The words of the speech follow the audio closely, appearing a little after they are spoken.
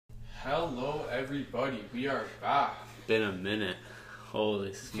Hello, everybody. We are back. Been a minute. Holy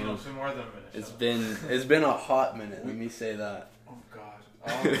It's been more than a minute. It's been a hot minute. Let me say that. Oh God.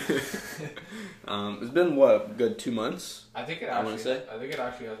 It's been what, a good 2 months? I think it wanna actually. say? I think it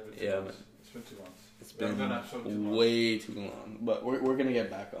actually has been 2 Yeah, months. It's been 2 months. It's We haven't been done an episode in 2 months. way too long, but we're gonna get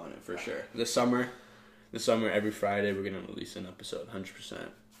back on it for sure. This summer, every Friday we're gonna release an episode,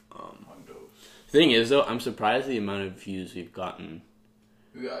 100%. Thing is though, I'm surprised the amount of views we've gotten.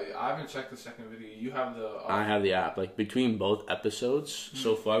 Yeah, I haven't checked the second video. You have the. I have the app. Like between both episodes,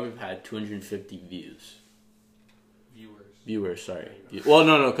 so far we've had 250 views. Viewers, sorry. Well,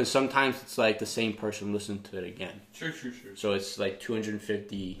 no, because sometimes it's like the same person listened to it again. True. So it's like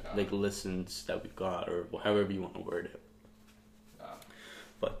 250 like listens that we got, or however you want to word it.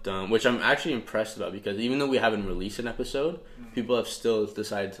 But which I'm actually impressed about, because even though we haven't released an episode, people have still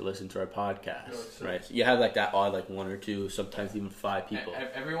decided to listen to our podcast, right? So you have like that odd like 1 or 2, sometimes even 5 people.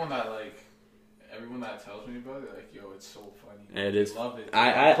 Everyone that tells me about it, like, yo, it's so funny. And it is. Love it.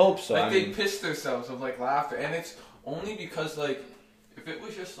 I hope so. Like they piss themselves of like laughter, and it's only because like if it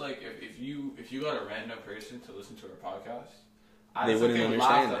was just like if you got a random person to listen to our podcast, they wouldn't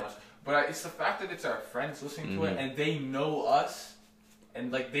understand it. But it's the fact that it's our friends listening to it, and they know us. And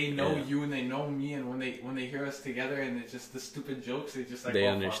like they know you and they know me, and when they hear us together and it's just the stupid jokes, they just like they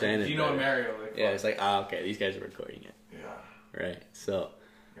understand it. You know Mario, like it's like okay, these guys are recording it. Yeah. Right. So,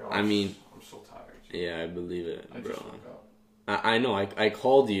 I'm so tired. Yeah, I believe it, I bro. just woke up. I know. I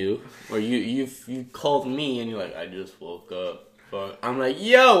called you, or you called me, and you're like, I just woke up. Fuck. I'm like,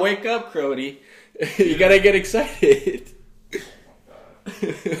 yo, wake up, Crody. You gotta get excited.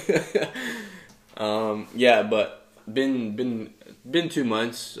 Oh my God. Yeah, but been 2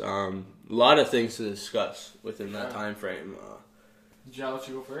 months. A lot of things to discuss within that time frame. Did I let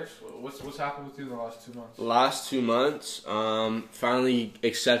you go first? What's happened with you in the last 2 months? Last 2 months, finally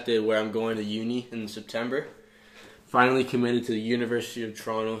accepted where I'm going to uni in September. Finally committed to the University of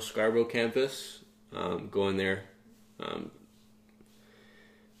Toronto Scarborough campus. Going there. Am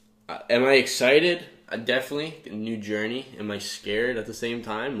I excited? Definitely. A new journey. Am I scared at the same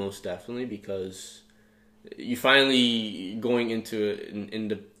time? Most definitely, because you finally going into an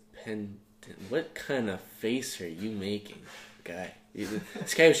independent. What kind of face are you making, guy?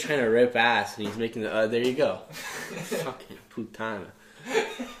 This guy was trying to rip ass, and he's making the. There you go. Fucking putana.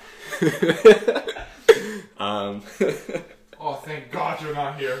 Oh, thank God you're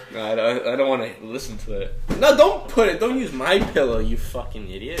not here. I don't want to listen to it. No, don't put it. Don't use my pillow, you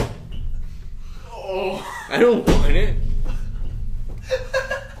fucking idiot. Oh, I don't want it.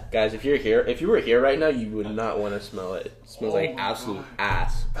 Guys, if you were here right now, you would not want to smell it. It smells like absolute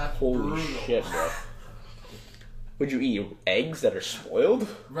ass. That's Holy brutal. shit, bro. Would you eat eggs that are spoiled?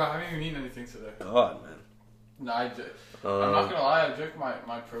 Bro, I haven't even eaten anything today. God, man. No, I'm not gonna lie. I drink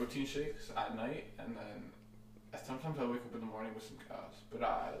my protein shakes at night, and then sometimes I wake up in the morning with some gas. But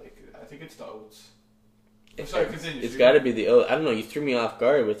I think it's the oats. I'm sorry, continue. It's got to be the oat. I don't know. You threw me off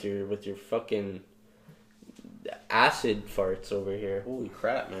guard with your fucking acid farts over here. Holy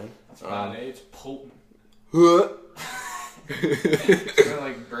crap, man. That's bad, eh? It's potent. It's gonna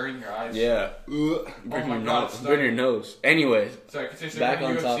like burn your eyes. Yeah. Burn your nose. Anyways, sorry, continue. back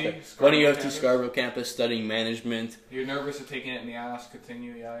on topic. Going to UFC Scarborough campus, studying management. You're nervous of taking it in the ass.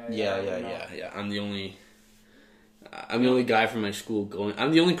 Continue. Yeah. I'm the only guy from my school going.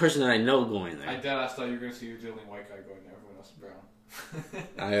 I'm the only person that I know going there. I deadass thought you were gonna see the only white guy going there. Everyone else is brown.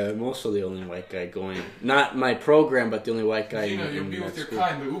 I am also the only white guy going. Not my program, but the only white guy in you'll be with your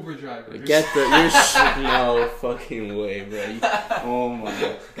kind, the Uber driver. No fucking way, bro. Oh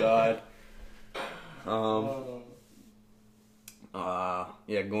my God.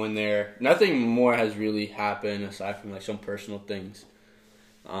 Yeah, going there. Nothing more has really happened aside from like some personal things.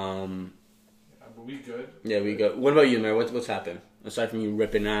 But we good. Yeah, we go. What about you, man? What's happened aside from you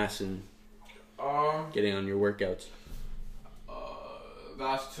ripping ass and getting on your workouts?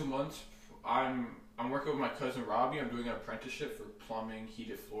 Last 2 months, I'm working with my cousin Robbie. I'm doing an apprenticeship for plumbing,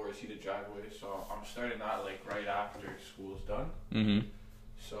 heated floors, heated driveways. So I'm starting that like right after school's done. Mm-hmm.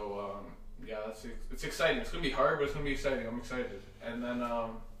 So it's exciting. It's gonna be hard, but it's gonna be exciting. I'm excited. And then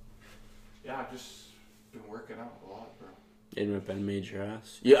I've just been working out a lot, bro. Didn't rip and made your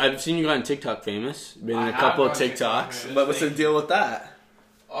ass. Yeah, I've seen you on TikTok famous. Been in a couple of TikToks. But what's the deal with that?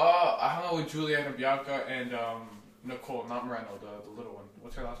 I hung out with Juliana Bianca and Nicole, not Moreno, the little one.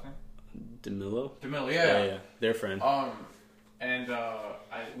 What's her last name? DeMillo? DeMillo, yeah. Their friend.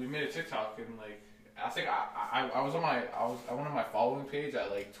 We made a TikTok and like I think I went on my following page at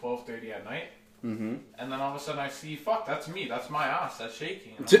like 12:30 at night. Mm-hmm. And then all of a sudden I see, fuck, that's me, that's my ass, that's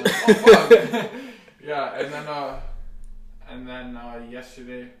shaking. And I'm like, oh fuck. Yeah, and And then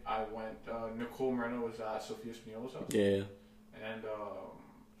yesterday I went. Nicole Moreno was at Sofia Spinola's house. Yeah. And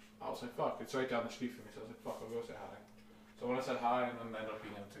I was like, fuck, it's right down the street from me. So I was like, fuck, I'll go say hi. So when I said hi, and then ended up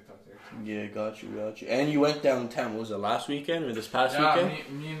being on TikTok there. Yeah, got you. And you went downtown. What was it, last weekend or this past weekend?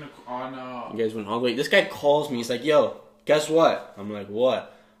 Yeah, me and Nicole on. You guys went all the way. This guy calls me. He's like, yo, guess what? I'm like,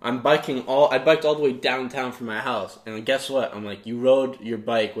 what? I biked all the way downtown from my house. And guess what? I'm like, you rode your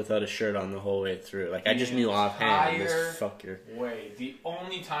bike without a shirt on the whole way through. Like, I just knew offhand. This fucker. Wait, the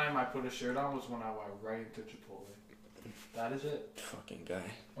only time I put a shirt on was when I went right into Chipotle. That is it. Fucking guy.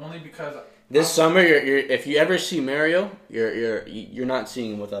 Only because this summer, you're if you ever see Mario, you're not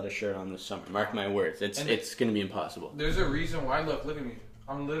seeing him without a shirt on this summer. Mark my words. It's gonna be impossible. There's a reason why. Look at me.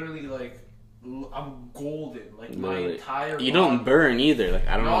 I'm literally like, I'm golden. Like my entire. You don't burn either. Like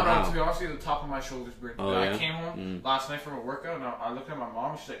I don't know. No. To be honest with you, the top of my shoulders burn. Oh, yeah? I came home last night from a workout, and I looked at my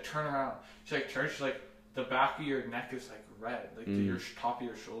mom. She's like, turn around. She's like, she's like, the back of your neck is like red, like your top of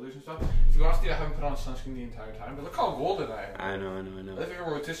your shoulders and stuff. To be honest with you, I haven't put on sunscreen the entire time, but look how golden I am. I know. I look like a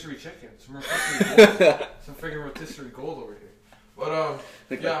rotisserie chicken. Some freaking rotisserie gold over here. But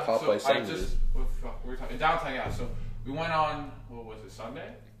yeah. So I just we're talking downtown. Yeah. So we went on. What was it?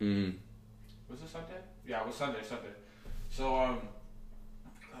 Sunday. Was it Sunday? Yeah, it was Sunday. So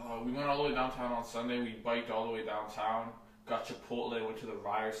we went all the way downtown on Sunday. We biked all the way downtown. Got Chipotle. Went to the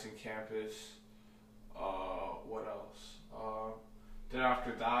Ryerson campus. What else? Then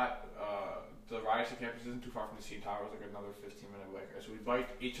after that, the Ryerson campus isn't too far from the CN Tower. It was like another 15-minute bike ride. So we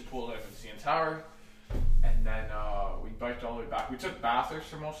biked, ate Chipotle at the CN Tower, and then we biked all the way back. We took Bathurst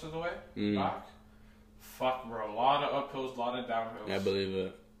for most of the way back. Fuck, bro, a lot of uphills, a lot of downhills. I believe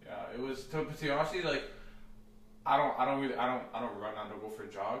it. Yeah, it was. To be honest, like I don't run. I don't go for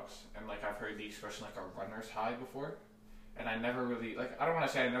jogs, and like I've heard the expression like a runner's high before. And I never really, like, I don't want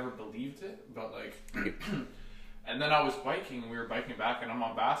to say I never believed it, but, like, and then I was biking, we were biking back, and I'm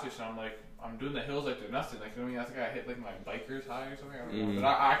on Bathurst, and I'm, like, I'm doing the hills like they're nothing, like, you know what I mean, I think I hit, like, my biker's high or something, I don't know, but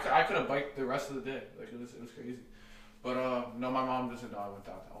I could have biked the rest of the day, like, it was crazy, but, no, my mom doesn't know I went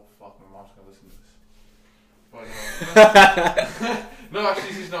downtown. Oh, fuck, my mom's gonna listen to this, but, no,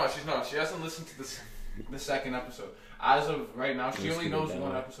 she's not, she hasn't listened to the second episode, as of right now, she only knows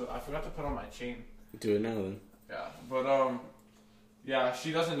one episode. I forgot to put on my chain. Do it now, then. Yeah, but yeah,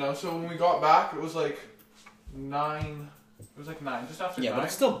 she doesn't know. So when we got back, it was like 9. It was like 9, just after 9. Yeah, but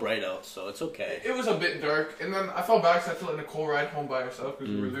it's still bright out, so it's okay. It was a bit dark, and then I felt bad because I had to let Nicole ride home by herself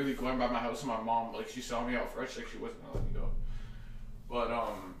because we were literally going by my house, and my mom, like, she saw me out first, like she wasn't gonna let me go. But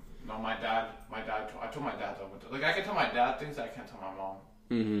no, my dad. I told my dad that like I can tell my dad things that I can't tell my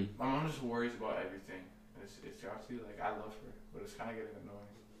mom. My mom just worries about everything. It's honestly like I love her, but it's kind of getting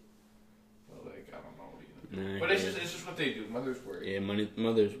annoying. But like I don't know. Nah, but it's just what they do. Mothers worry. Yeah,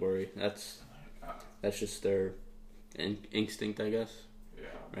 mothers worry. That's just their instinct, I guess. Yeah.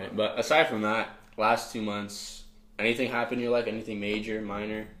 Right. But aside from that, last 2 months, anything happened in your life? Anything major,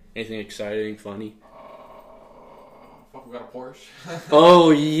 minor? Anything exciting, funny? Fuck, we got a Porsche.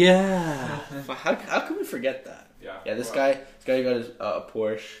 Oh yeah. How can we forget that? Yeah. Yeah. This guy got his a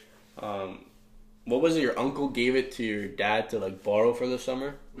Porsche. What was it? Your uncle gave it to your dad to like borrow for the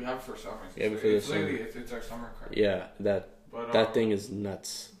summer. We have it for summer. It's our summer car. Yeah, that thing is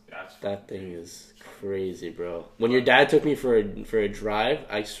nuts. Yeah, that thing is crazy, bro. When your dad took me for a drive,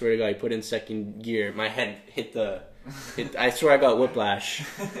 I swear to God, I put in second gear. My head hit I swear I got whiplash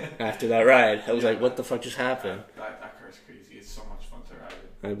after that ride. I was like, what the fuck just happened? That car is crazy. It's so much fun to ride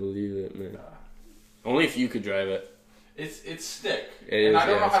it. I believe it, man. Only if you could drive it. It's stick. And I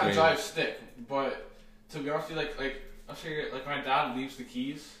don't know how to drive stick, but to be honest with you, like I'll show you, like my dad leaves the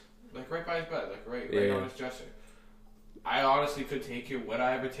keys like right by his bed, like right on his dresser. I honestly could take it. Would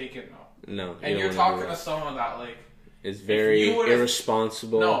I ever take it? No. No. And you're talking to someone that like is very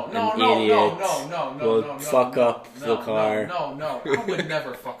irresponsible. No. Will fuck up the car. No. I would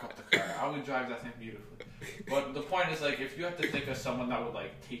never fuck up the car. I would drive that thing beautifully. But the point is, like, if you have to think of someone that would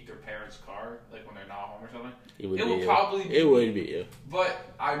like take their parents' car, like when they're not home or something, it would probably be you. But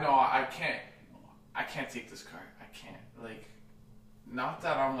I know I can't take this car. I can't. Like, not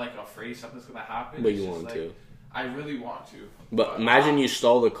that I'm like afraid something's gonna happen. But you want to. I really want to. But imagine you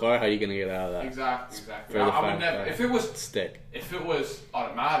stole the car. How are you gonna get out of that? Exactly. I would never. If it was stick. If it was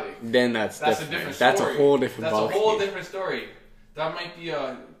automatic, then that's a different story. That's a whole different. That's a whole different story. That might be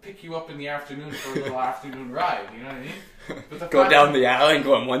pick you up in the afternoon for a little afternoon ride. You know what I mean? But go down the alley and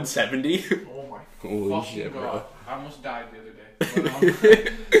go on 170. Oh my holy shit, God. bro! I almost died the other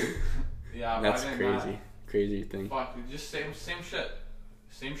day. But, yeah, that's crazy. Crazy thing. Fuck, just same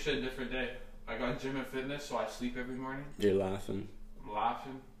shit, different day. I got gym and fitness, so I sleep every morning. You're laughing. I'm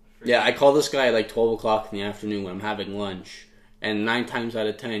laughing. Yeah, I call this guy at like 12 o'clock in the afternoon when I'm having lunch. And 9 times out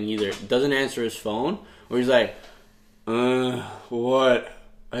of 10, he either doesn't answer his phone or he's like, what?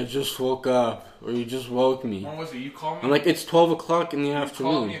 I just woke up. Or you just woke me. When was it? You called me? I'm like, it's 12 o'clock in the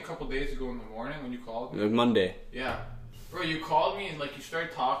afternoon. You called me a couple days ago in the morning when you called me? Like Monday. Yeah. Bro, you called me and like you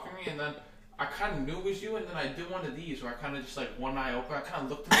started talking to me and then I kind of knew it was you and then I did one of these where I kind of just like one eye open. I kind of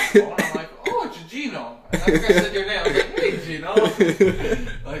looked at the phone and I'm like, oh, it's Gino. And I think I said your name. I was like, hey, Gino.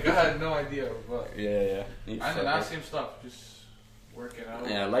 Like I had no idea. But yeah. I did that same stuff. Just working out.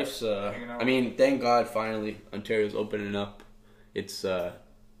 Yeah, life's, I mean, thank God finally Ontario's opening up. It's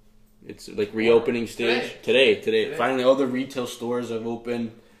like reopening stage. Today. Finally all the retail stores have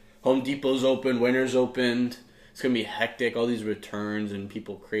opened. Home Depot's open, Winners opened. It's gonna be hectic, all these returns and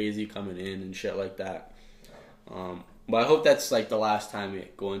people crazy coming in and shit like that. But I hope that's like the last time we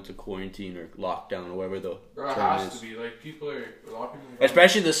go into quarantine or lockdown or whatever the Bro, it has to be. Like a lot of people.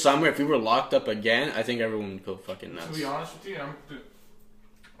 Especially this summer, if we were locked up again, I think everyone would go fucking nuts. To be honest with you,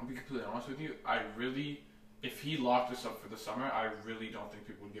 I'll be completely honest with you. If he locked us up for the summer, I really don't think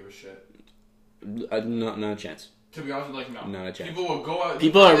people would give a shit. Not a chance. To be honest, like no. Not a chance. People will go out.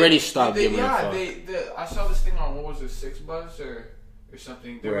 People already stopped giving a fuck. I saw this thing on what was it, Six Buzz or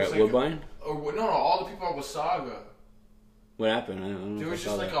something. We're at Woodbine? No, all the people at Wasaga. What happened? I don't know. There was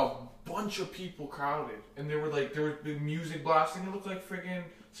just like a bunch of people crowded, and there was the music blasting. It looked like friggin'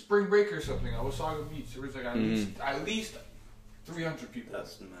 spring break or something at Wasaga Beach. There was like at least 300 people.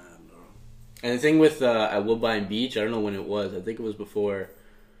 That's mad, bro. And the thing with at Woodbine Beach, I don't know when it was. I think it was before.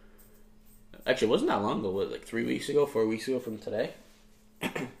 Actually, it wasn't that long ago. What, like 3 weeks ago, 4 weeks ago from today?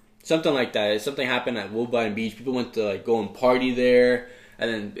 Something like that. Something happened at Woodbine Beach. People went to like go and party there,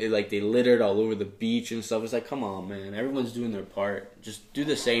 and then they littered all over the beach and stuff. It's like, come on, man. Everyone's doing their part. Just do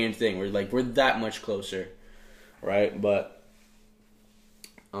the same thing. We're that much closer, right? But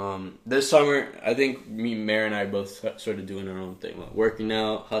this summer, I think me, Mary, and I both sort of doing our own thing. Like working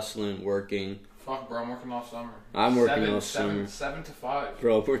out, hustling, working. Fuck, bro, I'm working all summer. I'm working all summer. 7 to 5.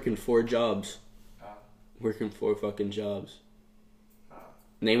 Bro, I'm working 4 jobs. Working 4 fucking jobs.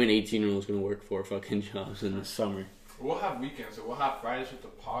 Name an 18-year-old gonna work 4 fucking jobs in the summer. We'll have weekends. So we'll have Fridays with the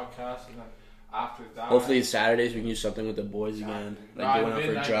podcast, and then after that, hopefully Saturdays we can do something with the boys again, like going out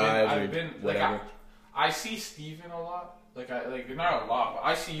for drives or whatever. Like I see Steven a lot. Like not a lot, but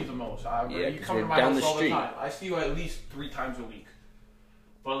I see you the most. You come to my down house the all street. the time. I see you at least 3 times a week.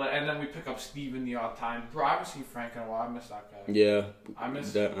 But and then we pick up Steven the odd time. Bro, I haven't seen Frank in a while. I miss that guy. Yeah, I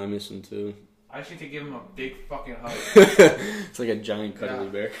miss him too. I just need to give him a big fucking hug. It's like a giant cuddly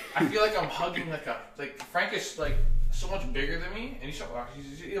bear. I feel like I'm hugging like Frank is like so much bigger than me, and he's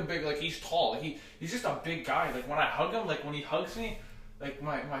a big, like he's tall. He's just a big guy. Like when I hug him, like when he hugs me, like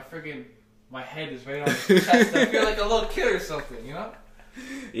my friggin' my head is right on his chest. I feel like a little kid or something, you know?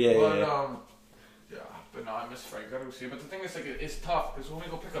 Yeah. But no, I miss Frank. I gotta go see him. But the thing is, like, it's tough because when we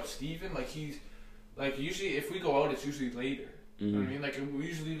go pick up Steven, like he's like usually if we go out, it's usually later. You know what I mean? Like, we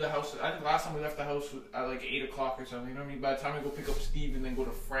usually leave the house. I think last time we left the house at like 8 o'clock or something. You know what I mean? By the time we go pick up Steve and then go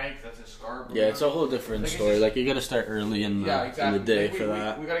to Frank, that's in Scarborough. Yeah, it's a whole different story. Like, you gotta start early in the day for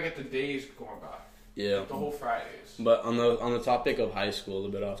that. We gotta get the days going back. Yeah. Like the whole Fridays. But on the topic of high school, a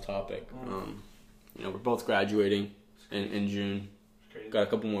little bit off topic. You know, we're both graduating in June. Got a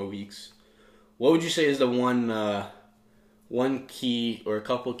couple more weeks. What would you say is the one key or a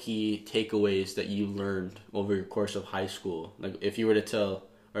couple key takeaways that you learned over your course of high school? Like, if you were to tell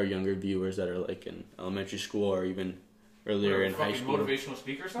our younger viewers that are like in elementary school or even earlier in high school. Motivational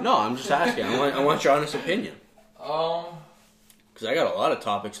speaker or something? No, I'm just asking. I want your honest opinion. Because I got a lot of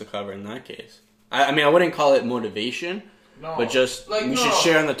topics to cover in that case. I mean, I wouldn't call it motivation, but just we should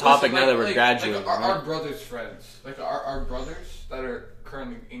share on the topic now that we're graduating. Like our brothers' friends, like our brothers that are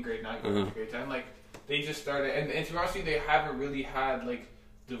currently in grade 9, going to grade 10, like. They just started, and to be honest with you, they haven't really had like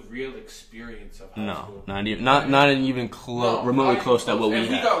the real experience of high school. Not even close, remotely close to what we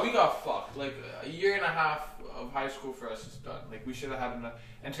had. We got fucked. Like a year and a half of high school for us is done. Like we should have had enough.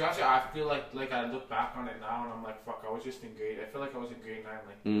 And to be honest with you, I feel like I look back on it now and I'm like, fuck, I was just in grade. I feel like I was in grade 9,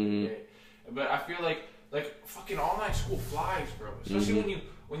 like day. But I feel like fucking online school flies, bro. Especially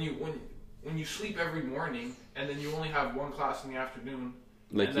when you sleep every morning and then you only have one class in the afternoon.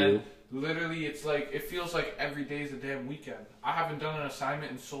 Like you. Literally, it's like, it feels like every day is a damn weekend. I haven't done an assignment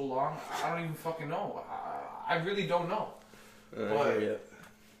in so long, I don't even fucking know. I really don't know.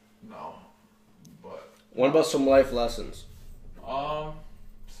 No. But. What about some life lessons? Some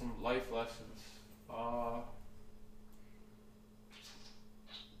life lessons.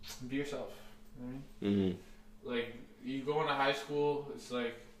 Be yourself. You know what I mean? Like, you go into high school, it's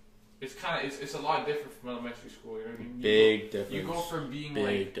like, it's a lot different from elementary school. You know what I mean? Big difference. You go from being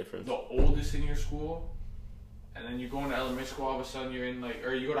difference. the oldest in your school, and then you go into elementary school. All of a sudden, you're in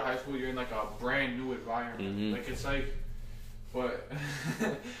or you go to high school. You're in like a brand new environment. Mm-hmm. Like it's like, but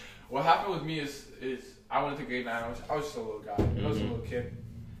what happened with me is I went to grade 9. I was just a little guy. I was a little kid,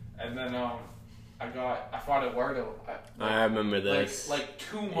 and then I fought Eduardo. I remember this. Like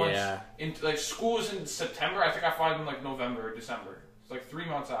 2 months into like school was in September. I think I fought him in like November or December. It's like 3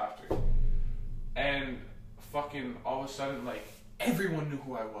 months after, and fucking all of a sudden like everyone knew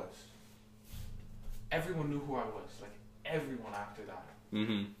who I was. Everyone knew who I was. Like everyone after that.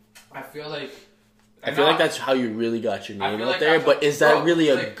 Mm-hmm. I feel like that's how you really got your name out there. But is that really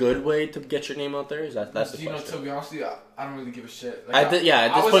a good way to get your name out there? That's the question. You know, to be honest with you, I don't really give a shit. Like, at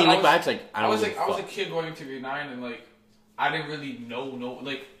this point, you look back, it's like I was a kid going into grade 9, and like I didn't really know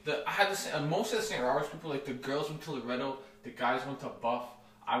like I had most of the St. Robert's people, like the girls went to Loretto, the guys went to Buff.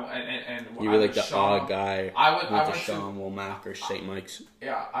 You were like the odd guy. I went to Sean, Womack, or St. Mike's.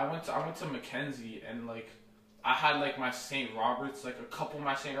 Yeah, I went to Mackenzie, and like I had like my St. Robert's, like a couple of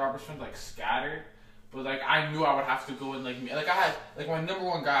my St. Robert's friends like scattered. But like I knew I would have to go and like I had like my number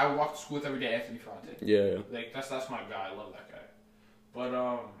one guy I would walk to school with every day, Anthony Ferrante. Yeah. Like that's my guy. I love that guy. But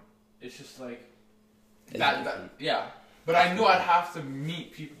it's just like that yeah. But I knew I'd have to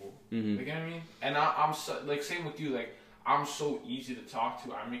meet people. Mm-hmm. You know what I mean? And I'm so, like same with you. Like I'm so easy to talk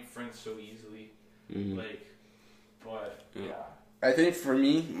to. I make friends so easily. Mm-hmm. Like, but yeah. I think for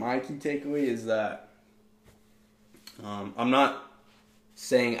me, my key takeaway is that I'm not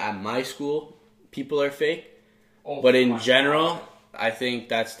saying at my school people are fake, but in general, I think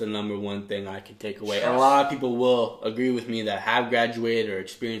that's the number one thing I can take away. And a lot of people will agree with me that have graduated or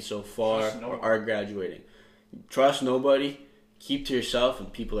experienced so far or are graduating. Trust nobody, keep to yourself,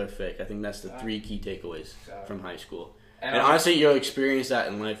 and people are fake. I think that's the 3 key takeaways from high school. And honestly, you'll experience that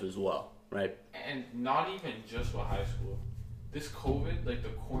in life as well, right? And not even just with high school. This COVID, like the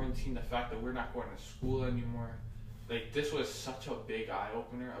quarantine, the fact that we're not going to school anymore, like this was such a big eye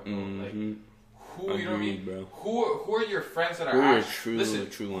opener about like who you know what I mean? Bro. Who are your friends that are true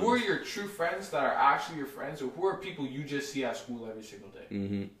ones? Who are your true friends that are actually your friends, or who are people you just see at school every single day?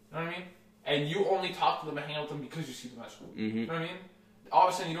 Mm-hmm. You know what I mean? And you only talk to them and hang out with them because you see them at school. Mm-hmm. You know what I mean? All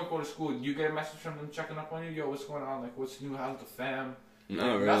of a sudden you don't go to school, you get a message from them checking up on you. Yo, what's going on? Like, what's new? How's the fam?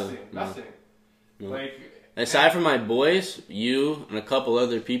 No, really. Nothing. No. Like, aside from my boys, you and a couple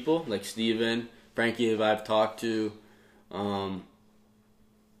other people like Steven, Frankie, that I've talked to.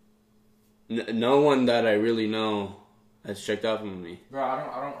 No one that I really know has checked up on me. Bro,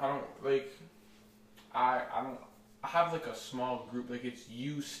 I don't like. I have like a small group. Like it's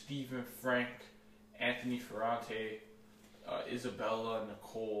you, Steven, Frank, Anthony Ferrante, Isabella,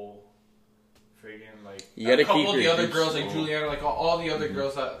 Nicole, friggin' like you gotta a couple keep of the other girls small. like Juliana, like all the other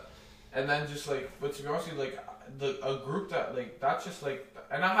girls that, and then just like. But to be honest with you, like a group that like that's just like.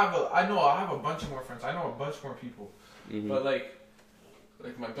 And I have a bunch of more friends. I know a bunch more people, but like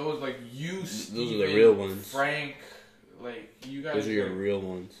those like you, Steven, those are the real ones. Frank, like you guys. Those are your real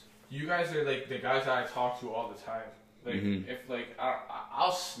ones. You guys are like the guys that I talk to all the time. Like if like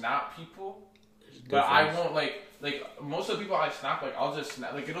I'll snap people, but I won't like most of the people I snap, like I'll just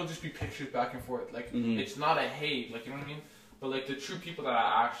snap, like it'll just be pictures back and forth. Like it's not a hate, like you know what I mean. But like the true people that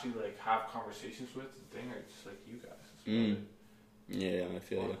I actually like have conversations with, the thing are just like you guys. Yeah, I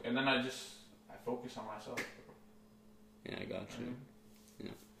feel you. And then I focus on myself. Yeah, I got you.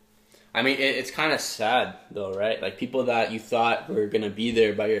 Yeah. I mean, it's kind of sad though, right? Like people that you thought were gonna be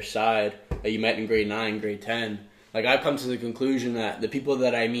there by your side, that you met in grade 9, grade 10. Like I've come to the conclusion that the people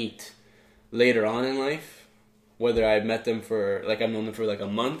that I meet later on in life, whether I've met them for like I've known them for like a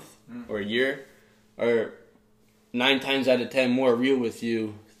month or a year, are 9 times out of 10 more real with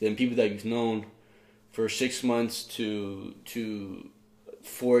you than people that you've known for 6 months to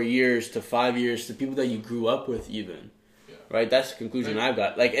 4 years to 5 years, to people that you grew up with even. Yeah. Right? That's the conclusion I've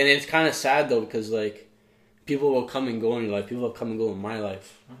got. Like, and it's kind of sad though, because like people will come and go in your life. People will come and go in my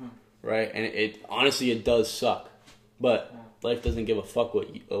life. Right? And it honestly, it does suck. But life doesn't give a fuck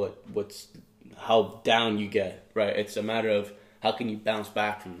what's how down you get. Right? It's a matter of how can you bounce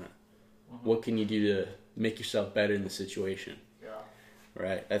back from that? What can you do to make yourself better in the situation? Yeah.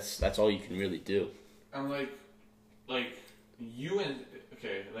 Right? That's all you can really do. And like you and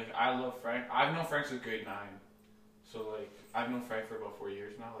like I love Frank. I've known Frank since grade 9, so like I've known Frank for about 4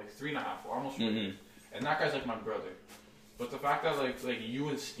 years now, like 3.5, 4, almost 4 years. And that guy's like my brother. But the fact that like you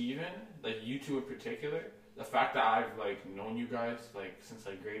and Steven, like you two in particular, the fact that I've like known you guys like since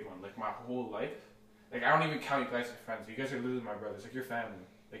like grade 1, like my whole life, like I don't even count you guys as friends. You guys are literally my brothers, like your family.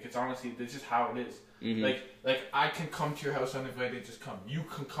 Like, it's honestly, this is how it is. Mm-hmm. Like I can come to your house uninvited, just come. You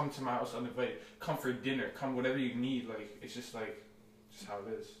can come to my house uninvited. Come for dinner. Come whatever you need. Like, it's just like, just how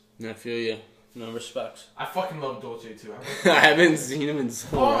it is. I feel you. No respects. I fucking love Dolce too. I haven't seen him in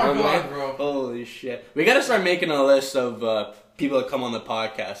so long. Oh my god, bro. Holy shit. We gotta start making a list of people that come on the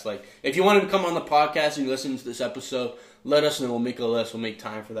podcast. Like, if you want to come on the podcast and listen to this episode, let us know. We'll make a list. We'll make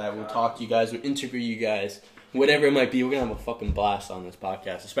time for that. We'll talk to you guys. We'll interview you guys. Whatever it might be, we're gonna have a fucking blast on this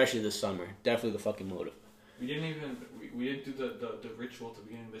podcast, especially this summer. Definitely the fucking motive. We didn't do the ritual at the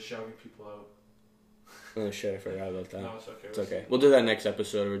beginning, the shouting people out. Oh shit, I forgot about that. No, it's okay. It's okay. We'll do that next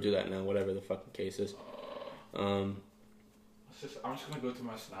episode, or we'll do that now, whatever the fucking case is. I'm just gonna go to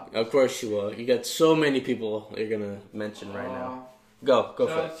my Snap. Of course you will. You got so many people you're gonna mention right now. Go for it.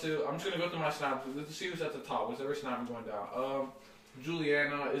 I'm just gonna go to my Snap. Let's see who's at the top. What's every Snap going down?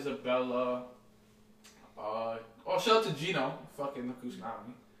 Juliana, Isabella. Shout out to Gino. Fucking look who's not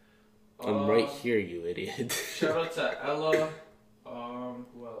me. I'm right here, you idiot. Shout out to Ella.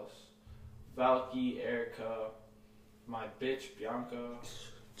 Who else? Valky, Erica, my bitch, Bianca.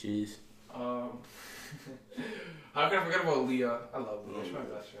 Jeez. How can I forget about Leah? I love Leah. She's my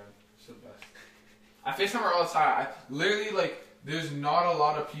best friend. She's the best. I FaceTime her all the time. I literally, like, there's not a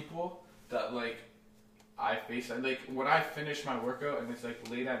lot of people that, like, I FaceTime. Like, when I finish my workout and it's, like,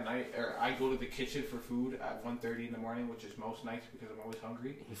 late at night, or I go to the kitchen for food at 1:30 in the morning, which is most nights because I'm always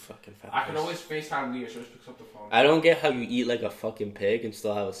hungry. You fucking fat. I can always FaceTime Leah. She always picks up the phone. I don't get how you eat like a fucking pig and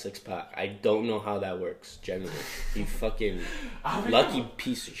still have a six-pack. I don't know how that works, generally. You fucking lucky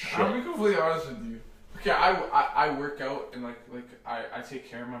piece of shit. I'll be completely honest with you. Okay, I work out and, like I take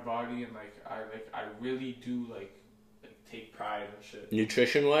care of my body and, like, I really do, like take pride and shit.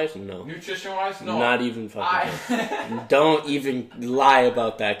 Nutrition-wise? No. Nutrition-wise? No. Not even fucking Don't even lie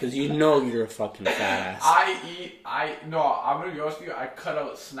about that, because you know you're a fucking fat ass. No, I'm gonna be honest with you, I cut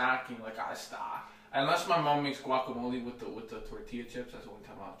out snacking, like, I stop. Unless my mom makes guacamole with the tortilla chips, that's the only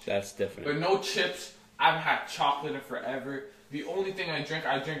time I'll chip. That's different. But no chips, I haven't had chocolate in forever. The only thing I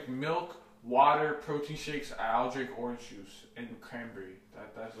drink milk, water, protein shakes, I'll drink orange juice and cranberry.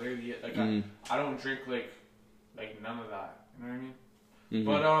 That's literally it. Like, I don't drink, like none of that, you know what I mean? Mm-hmm.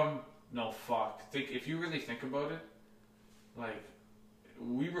 But no, fuck. If you really think about it, like,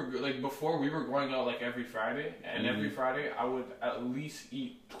 we were like, before we were going out like every Friday, and every Friday I would at least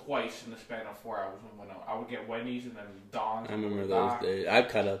eat twice in the span of 4 hours when we went out. I would get Wendy's and then Don's. I remember those days. I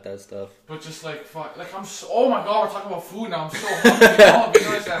cut out that stuff. But just like, fuck, like, I'm so, oh my god, we're talking about food now. I'm so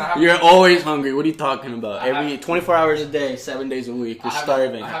hungry. You're always hungry. What are you talking about? Every 24 hours a day, 7 days a week, you're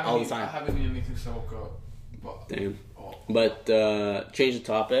starving all the time. I haven't eaten anything since I woke up. Damn. But change the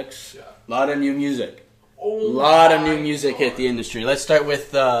topics. Yeah. A lot of new music. A lot of new music hit the industry. Let's start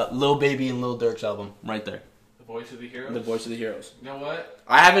with Lil Baby and Lil Durk's album, right there. The Voice of the Heroes? The Voice of the Heroes. You know what?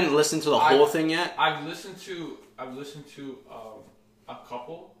 I haven't listened to the whole thing yet. I've listened to a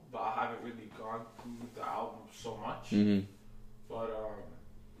couple, but I haven't really gone through the album so much. Mm-hmm. But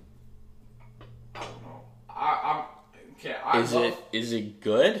I don't know. I'm okay. Is it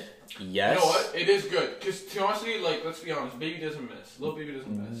good? Yes. You know what? It is good. Because, to honestly, like, let's be honest, Baby doesn't miss. Lil Baby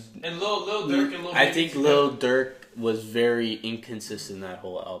doesn't miss. And Lil Durk and Lil Baby. I think Lil Durk was very inconsistent that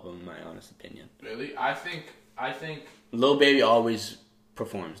whole album, in my honest opinion. Really? I think Lil Baby always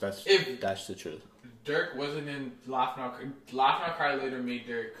performs. That's the truth. Durk wasn't in Laugh Now Cry Later made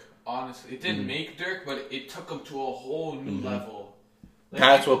Durk. Honestly, it didn't make Durk, but it took him to a whole new level. Like,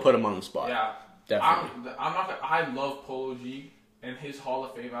 that's what put him on the spot. Yeah. Definitely. I love Polo G. And his Hall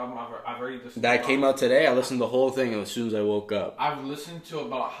of Fame album, I've already listened to. That came out today. I listened to the whole thing as soon as I woke up. I've listened to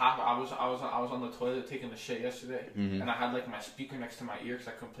about half. I was on the toilet taking a shit yesterday, and I had, like, my speaker next to my ear because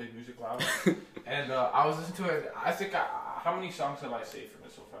I couldn't play music loud. And I was listening to it. I think how many songs have I saved from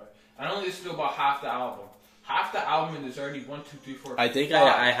it so far? I only listened to about half the album. Half the album, and there's already 1, 2, 3, 4. I think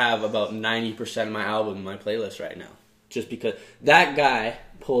I have about 90% of my album in my playlist right now, just because that guy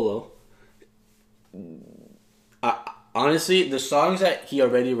Polo. Honestly, the songs that he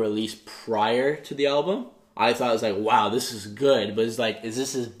already released prior to the album, I thought it was like, wow, this is good. But it's like, is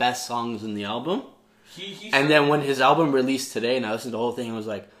this his best songs in the album? And then when his album released today, and I listened to the whole thing, I was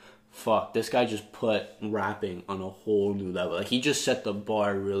like, fuck, this guy just put rapping on a whole new level. Like, he just set the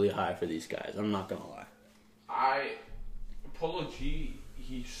bar really high for these guys. I'm not gonna lie. Polo G,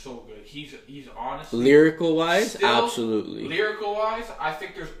 he's so good. He's honestly... Lyrical-wise, absolutely. Lyrical-wise, I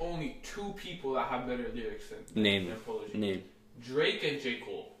think there's only 2 people that have better lyrics than Polo G. Name. Drake and J.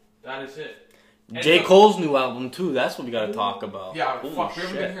 Cole. That is it. And J. Cole's new album, too. That's what we gotta talk about. Yeah, fuck. We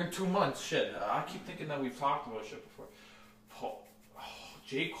haven't been here in 2 months. Shit. I keep thinking that we've talked about shit before.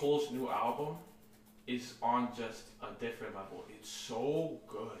 J. Cole's new album, is on just a different level. It's so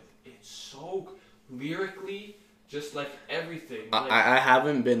good. It's so lyrically, just like everything. Like, I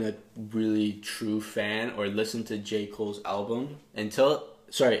haven't been a really true fan or listened to J. Cole's album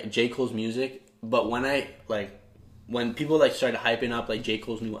J. Cole's music. But when people like started hyping up like J.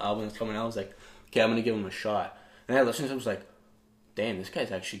 Cole's new album that's coming out, I was like, okay, I'm gonna give him a shot. And I listened to him, I was like, damn, this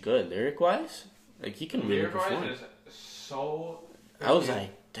guy's actually good lyric wise. Like he can really perform. Lyric wise is so. I was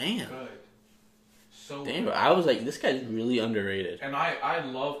like, damn. Good. So damn, good. I was like, this guy's really underrated. And I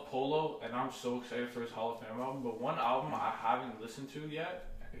love Polo, and I'm so excited for his Hall of Fame album. But one album I haven't listened to yet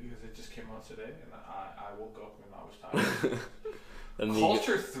because it just came out today, and I woke up and I was tired.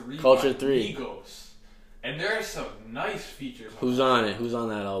 Culture 3. Culture 3. Migos. And there are some nice features. Who's on it? Who's on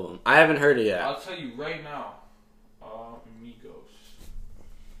that album? I haven't heard it yet. I'll tell you right now. Migos.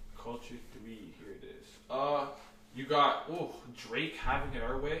 Culture 3. Here it is. You got Drake, Having It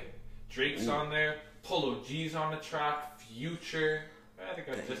Our Way. Drake's on there. Polo G's on the track. Future. They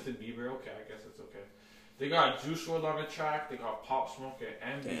got Justin Bieber. Okay, I guess it's okay. They got Juice WRLD on the track. They got Pop Smoke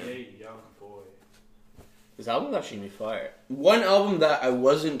and NBA YoungBoy. This album's actually gonna be fire. One album that I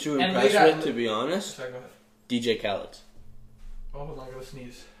wasn't too impressed with, to be honest. Sorry, go ahead. DJ Khaled. Oh, hold on, I gotta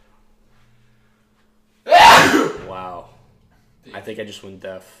sneeze. Wow. I think I just went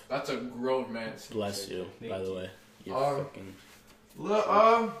deaf. That's a grown man sneeze. Bless you, by the way.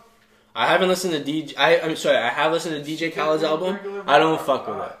 I haven't listened to DJ. I'm sorry. I have listened to DJ Khaled's album. I don't fuck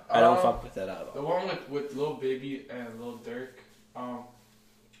with it. I don't fuck with that album. The one with Lil Baby and Lil Durk.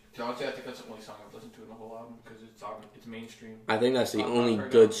 Honestly, I think that's the only song I've listened to in the whole album because it's mainstream. I think that's the only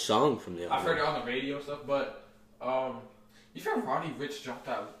good song from the album. I've heard it on the radio and stuff, but you heard Roddy Ricch drop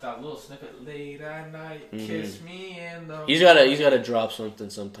that little snippet late at night, kiss me in the. He's gotta drop something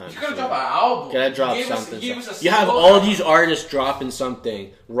sometime. He's gotta drop an album. Gotta drop something. You have all these artists dropping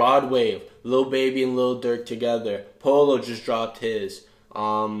something. Rod Wave, Lil Baby and Lil Durk together. Polo just dropped his.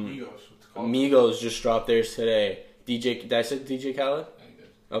 Migos just dropped theirs today. Did I say DJ Khaled?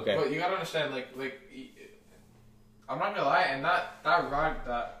 Okay. But you gotta understand, like, I'm not gonna lie, and that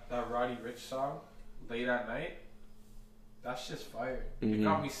Roddy Ricch song, Late at Night, that's just fire. Mm-hmm. You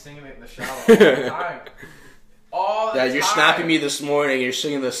got me singing it in the shower all the time. All the time. You're snapping me this morning, you're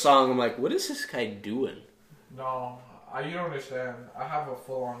singing the song, I'm like, what is this guy doing? No, you don't understand. I have a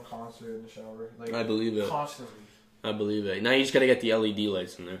full-on concert in the shower. Like, I believe it. Constantly. I believe it. Now you just gotta get the LED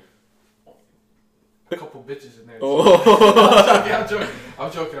lights in there. A couple bitches in there. Oh.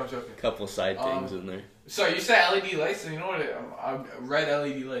 I'm joking. Couple side things in there. So you said LED lights, and you know what? Red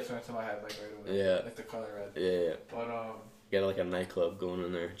LED lights went to my head like right away. Yeah. Like the color red. Yeah. But you got like a nightclub going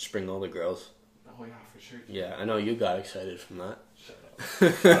in there. Just bring all the girls. Oh yeah, for sure. Yeah, I know you got excited from that. Shut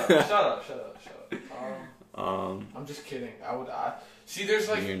up. I'm just kidding. See, there's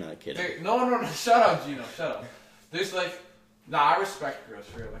like. You're not kidding. No. Shut up, Gino. Shut up. There's like. Nah, I respect girls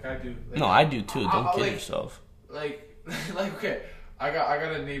for real. Like I do. Like, no, I do too. Don't kid yourself. Like okay. I got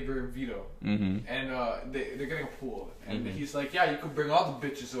a neighbor, Vito, and they're getting a pool, and he's like, yeah, you could bring all the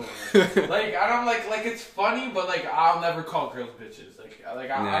bitches over. Like I don't like it's funny, but like I'll never call girls bitches.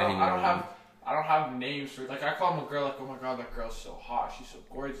 I don't have names for like I call them a girl like, oh my god, that girl's so hot, she's so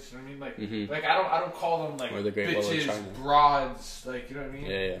gorgeous. You know what I mean? Like I don't call them like bitches, broads, like you know what I mean?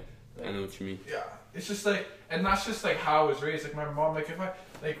 Yeah. Like, I know what you mean. Yeah, it's just like, and that's just like how I was raised. Like my mom, like if I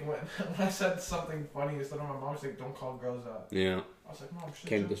like when I said something funny, instead of my mom was like, don't call girls that. Yeah. I was like, Mom, shit.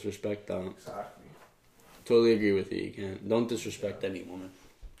 Can't disrespect that. Exactly. Totally agree with you. You can't. Don't disrespect any woman.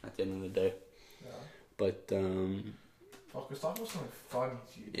 At the end of the day. Yeah. But fuck, let's talk about something funny.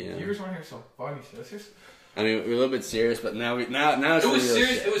 Yeah. You guys want to hear some funny shit? Let's just. I mean, we're a little bit serious, but now it's it was serious.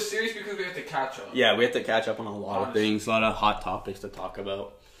 Shit. It was serious because we had to catch up. Yeah, we have to catch up on a lot of things, a lot of hot topics to talk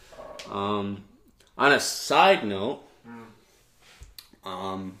about. On a side note,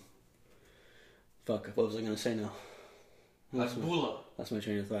 fuck, what was I gonna say now? Hasbullah. That's my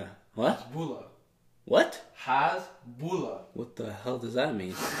train of thought. What? Hasbullah. What? Hasbullah. What the hell does that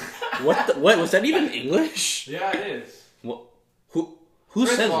mean? What was that even English? Yeah, it is. What? Who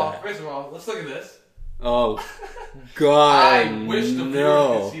says that? First of all, let's look at this. Oh, God, I wish the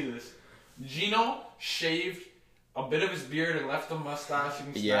viewers could see this. Gino shaved a bit of his beard and left a mustache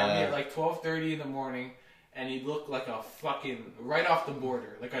and stabbed me at like 12:30 in the morning, and he looked like a fucking right off the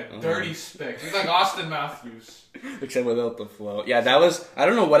border, like a dirty spick. He's like Austin Matthews, except without the flow. Yeah, that was. I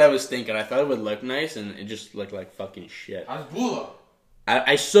don't know what I was thinking. I thought it would look nice, and it just looked like fucking shit. Hasbullah.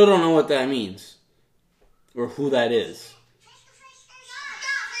 I still don't know what that means, or who that is.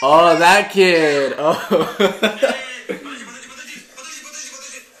 Oh, that kid. Oh.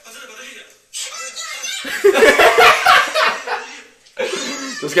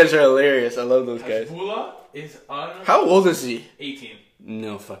 The Those guys are hilarious. I love those guys. Hasbulla is How old is he? 18.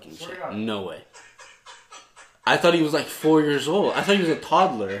 No fucking shit. No way. I thought he was like 4 years old. I thought he was a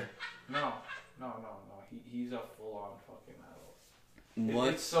toddler. No. He's a full-on fucking adult.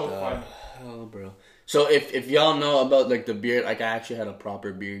 What it's so funny. Hell, bro. So if y'all know about like the beard, like I actually had a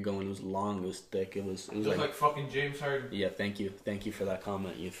proper beard going. It was long, it was thick, it was like fucking James Harden. Yeah, thank you for that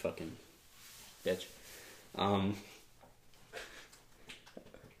comment, you fucking bitch.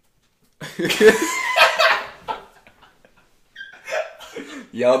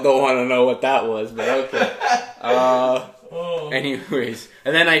 Y'all don't want to know what that was, but okay. Anyways,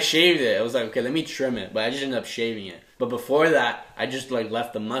 and then I shaved it. I was like, okay, let me trim it, but I just ended up shaving it. But before that, I just like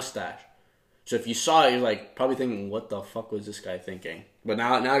left the mustache. So if you saw it, you're like probably thinking, what the fuck was this guy thinking? But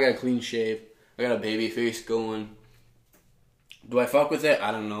now I got a clean shave. I got a baby face going. Do I fuck with it?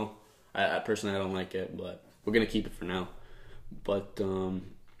 I don't know. I personally, I don't like it, but we're gonna keep it for now. But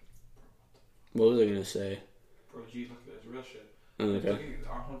what was I gonna say? Bro, geez, look at this real shit. Okay.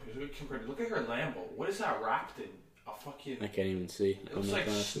 Look at her Lambo. What is that wrapped in? A fucking. I can't even see. It looks like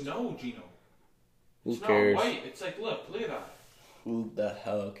snow, Gino. Who it's cares? not white. It's like, look at that. Who the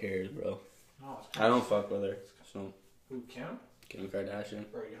hell cares, bro? No, it's I don't fuck with her. So. Who, Kim? Kim Kardashian.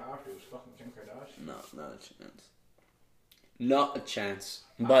 Bro, you have to. It's fucking Kim Kardashian. No, not a chance. Not a chance.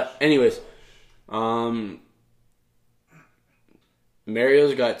 But anyways,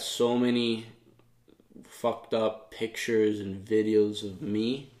 Mario's got so many fucked up pictures and videos of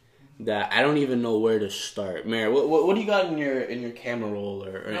me that I don't even know where to start. Mario, what do you got in your camera roll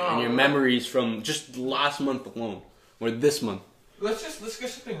or in your memories from just last month alone or this month? Let's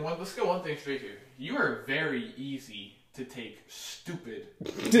get one thing straight here. You are very easy to take stupid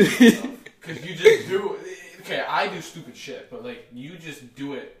stuff because you just do. Okay, I do stupid shit, but like you just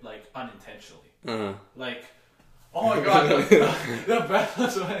do it like unintentionally. Like, oh my god, the best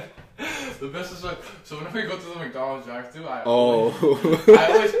is when. So whenever we go to the McDonald's drive-thru, I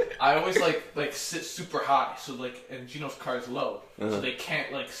always like sit super high, so like, and Gino's car is low, so they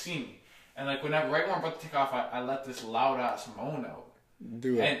can't like see me. And like right when I'm about to take off, I let this loud ass moan out.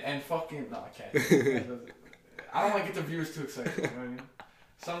 Do it. And fucking no, I can't. I don't want to get the viewers too excited. You know what I mean?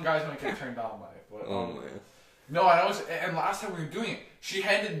 Some guys might get turned on by it, but man. No, and last time we were doing it, she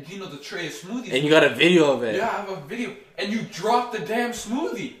handed Gino the tray of smoothies. And you got a video of it. Yeah, I have a video. And you dropped the damn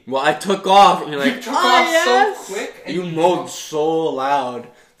smoothie. Well, I took off, and you're like, you took off so quick. And you mowed so loud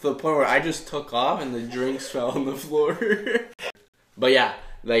to the point where I just took off and the drinks fell on the floor. But yeah,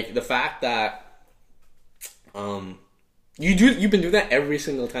 like the fact that you've been doing that every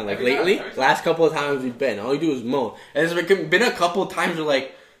single time. Like lately, last couple of times we've been, all you do is mow. And there's been a couple of times where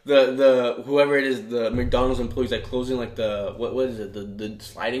like the whoever it is, the McDonald's employees, like closing like the what is it, the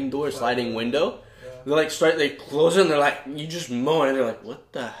sliding door, sliding window. Yeah. They close it and they're like, you just mow, and they're like,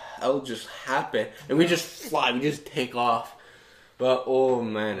 what the hell just happened? And we just take off. But oh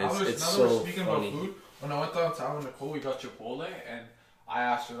man, it's so speaking funny. About food, when I went downtown with Nicole, we got Chipotle, and I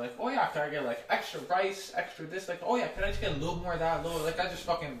asked her like, oh yeah, can I get like extra rice, extra this? Like, oh yeah, can I just get a little more of that? Like I just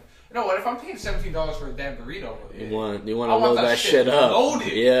fucking. You know what? If I'm paying $17 for a damn burrito, you want to load that shit up.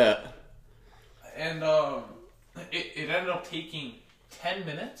 Loaded. Yeah. And it ended up taking 10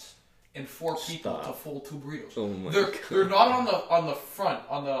 minutes and 4 people to fold 2 burritos. Oh my they're not on the front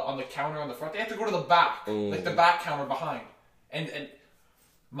on the counter on the front. They have to go to the back, like the back counter behind. And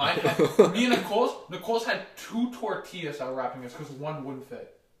mine had me and Nicole's had 2 tortillas that were wrapping us because one wouldn't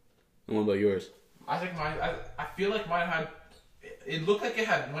fit. And what about yours? I think I feel like mine had. It looked like it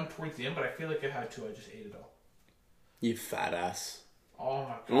had one towards the end, but I feel like it had 2. I just ate it all. You fat ass. Oh my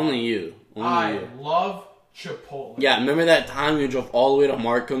god. Only you. I love Chipotle. Yeah, remember that time you drove all the way to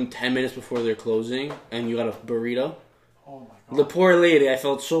Markham 10 minutes before they're closing and you got a burrito? Oh my god. The poor lady, I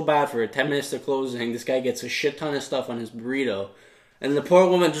felt so bad for her. 10 minutes to closing, this guy gets a shit ton of stuff on his burrito. And the poor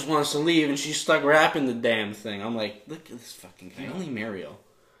woman just wants to leave and she's stuck wrapping the damn thing. I'm like, look at this fucking guy. Only Mario.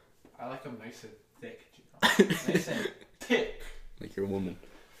 I like him nice and thick. Nice and thick. Like your woman.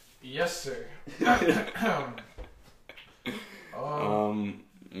 Yes, sir. Yeah,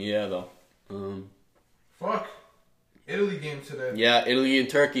 though. Fuck. Italy game today. Yeah, Italy and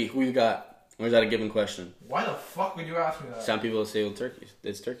Turkey. Who you got? Or is that a given question? Why the fuck would you ask me that? Some people say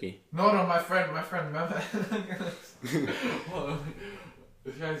it's Turkey. No, my friend Mehmet.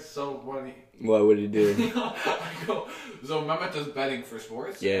 This guy's so funny. What would he do? So Mehmet does betting for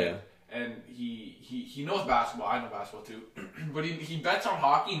sports. Yeah. And he knows basketball. I know basketball too. But he bets on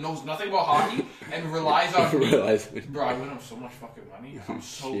hockey, knows nothing about hockey, and relies on me. Bro, I win him so much fucking money. I'm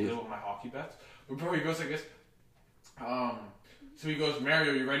so good with my hockey bets. But bro, he goes like this. So he goes,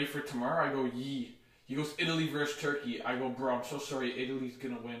 Mario, you ready for tomorrow? I go, yee. He goes, Italy versus Turkey. I go, bro, I'm so sorry, Italy's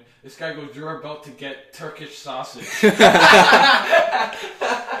gonna win. This guy goes, you're about to get Turkish sausage.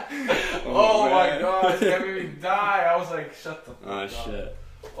 Oh my god, this guy made me die. I was like, shut the fuck up. Oh shit.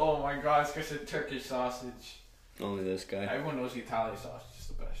 Oh my god, this guy said Turkish sausage. Only this guy. Everyone knows the Italian sausage is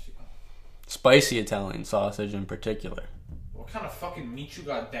the best, you know. Spicy Italian sausage in particular. What kind of fucking meat you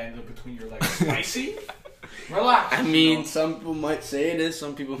got dangled between your legs? Spicy? Relax. I mean, some people might say it is,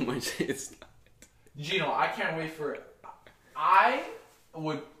 some people might say it's not. Gino, I can't wait for it. I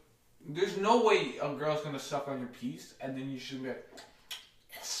would. There's no way a girl's gonna suck on your piece and then you should be like,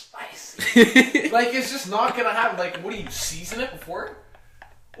 it's spicy. Like, it's just not gonna happen. Like, what do you season it before?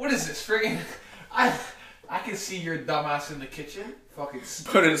 What is this friggin'? I can see your dumbass in the kitchen. Fucking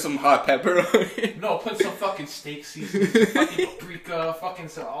put in some hot pepper on it. No, put some fucking steak seasoning, fucking paprika, fucking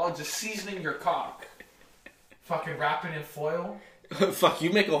all just seasoning your cock. Fucking wrapping in foil. Fuck,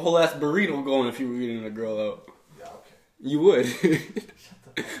 you make a whole ass burrito going if you were eating a girl out. Yeah, okay. You would.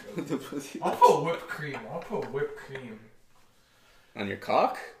 Shut the fuck up. I'll put whipped cream. On your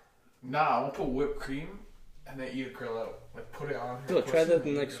cock? Nah, I'll put whipped cream and then eat a girl out. Like, put it on her. Yo, try that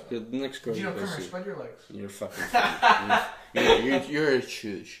the next girl. Gino, come here, spread your legs. You're fucking you're a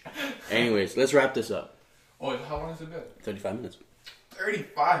shush. Anyways, let's wrap this up. Oh, how long has it been? 35 minutes.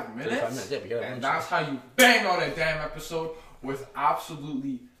 35 minutes? 35 minutes, yeah, we got and that's how you bang out a damn episode with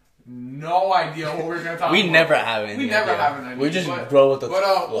absolutely no idea what we're going to talk about. We never have an idea. We just roll with the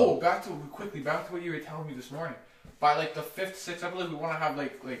flow. Back to what you were telling me this morning. By like the 5th, 6th episode, we want to have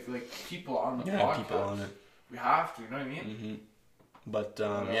like people on the podcast. People on it. We have to, you know what I mean? Mm-hmm. But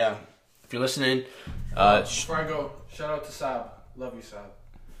yeah, if you're listening, before I go, shout out to Sab. Love you, Sab.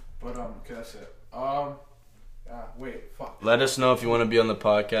 But okay, that's it. Wait, fuck. Let us know if you want to be on the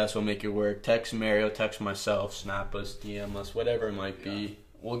podcast. We'll make it work. Text Mario, text myself, snap us, DM us, whatever it might be.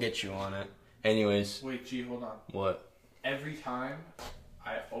 We'll get you on it. Anyways. Wait, G, hold on. What? Every time,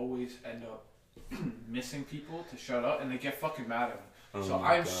 I always end up missing people to shout out, and they get fucking mad at me. Oh so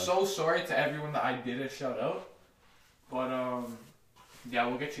I'm so sorry to everyone that I didn't shout out. But yeah,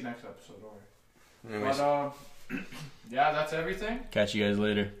 we'll get you next episode. Don't worry. Anyways. But yeah, that's everything. Catch you guys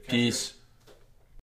later. Peace.